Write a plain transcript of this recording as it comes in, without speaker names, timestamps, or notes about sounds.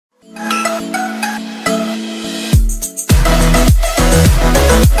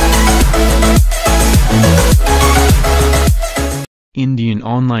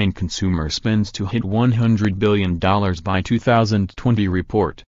online consumer spends to hit $100 billion by 2020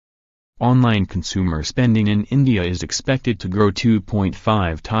 report. Online consumer spending in India is expected to grow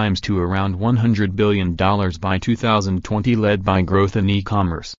 2.5 times to around $100 billion by 2020, led by growth in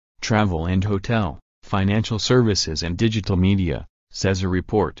e-commerce, travel and hotel, financial services and digital media, says a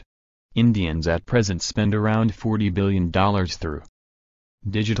report. Indians at present spend around $40 billion through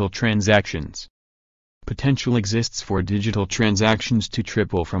digital transactions. Potential exists for digital transactions to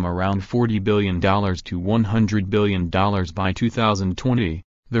triple from around $40 billion to $100 billion by 2020,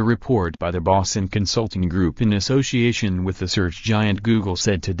 the report by the Boston Consulting Group in association with the search giant Google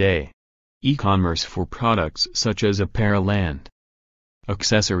said today. E-commerce for products such as apparel and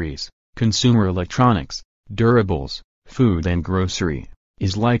accessories, consumer electronics, durables, food and grocery,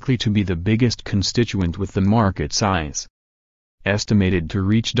 is likely to be the biggest constituent, with the market size estimated to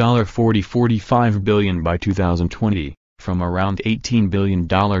reach $45 billion by 2020, from around $18 billion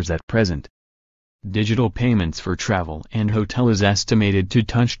at present. Digital payments for travel and hotel is estimated to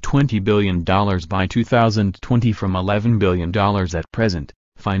touch $20 billion by 2020 from $11 billion at present,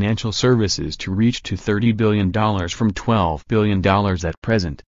 financial services to reach to $30 billion from $12 billion at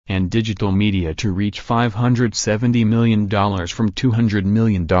present, and digital media to reach $570 million from $200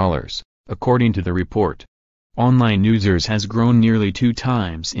 million, according to the report. Online users has grown nearly 2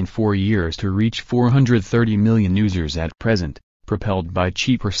 times in 4 years to reach 430 million users at present, propelled by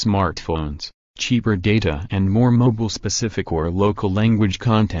cheaper smartphones, cheaper data and more mobile-specific or local language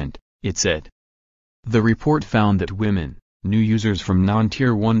content, it said. The report found that women, new users from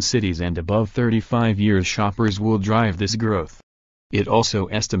non-Tier 1 cities and above 35 years shoppers will drive this growth. It also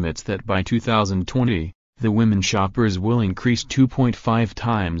estimates that by 2020, the women shoppers will increase 2.5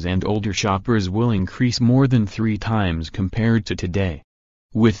 times and older shoppers will increase more than 3 times compared to today.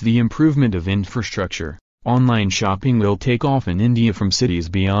 With the improvement of infrastructure, online shopping will take off in India from cities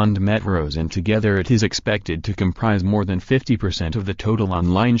beyond metros, and together it is expected to comprise more than 50% of the total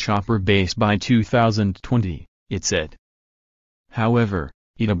online shopper base by 2020, it said. However,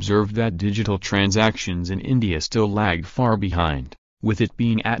 it observed that digital transactions in India still lag far behind, with it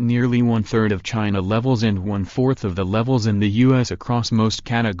being at nearly 1/3 of China levels and 1/4 of the levels in the US across most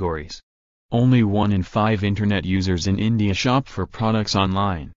categories. Only 1 in 5 internet users in India shop for products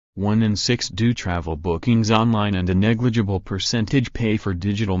online, 1 in 6 do travel bookings online, and a negligible percentage pay for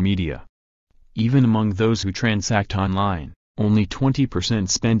digital media. Even among those who transact online, only 20%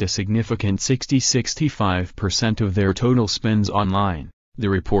 spend a significant 60–65% of their total spends online, the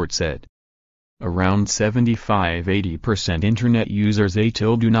report said. Around 75–80% internet users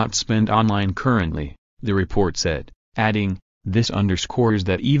do not spend online currently, the report said, adding, this underscores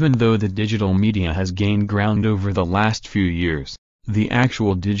that even though the digital media has gained ground over the last few years, the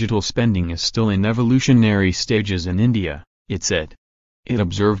actual digital spending is still in evolutionary stages in India, it said. It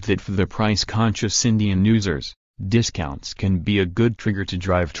observed that for the price-conscious Indian users, discounts can be a good trigger to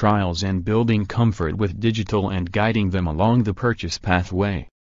drive trials and building comfort with digital and guiding them along the purchase pathway.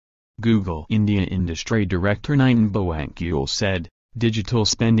 Google India Industry Director Nitin Bawankule said, digital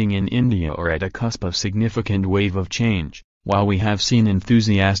spending in India are at a cusp of significant wave of change. While we have seen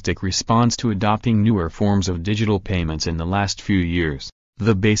enthusiastic response to adopting newer forms of digital payments in the last few years,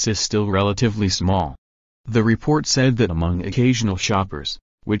 the base is still relatively small. The report said that among occasional shoppers,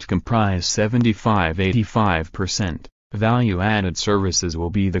 which comprise 75–85%, value-added services will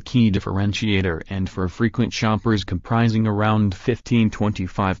be the key differentiator, and for frequent shoppers comprising around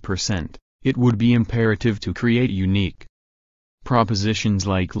 15–25%, it would be imperative to create unique propositions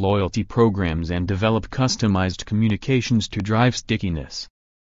like loyalty programs and develop customized communications to drive stickiness.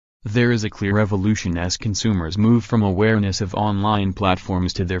 There is a clear evolution as consumers move from awareness of online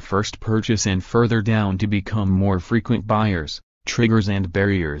platforms to their first purchase and further down to become more frequent buyers. Triggers and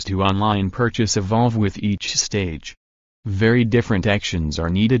barriers to online purchase evolve with each stage. Very different actions are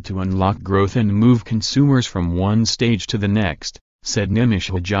needed to unlock growth and move consumers from one stage to the next, said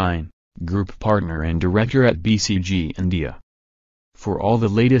Nimish Jain, Group Partner and Director at BCG India. For all the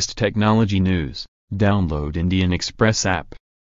latest technology news, download Indian Express app.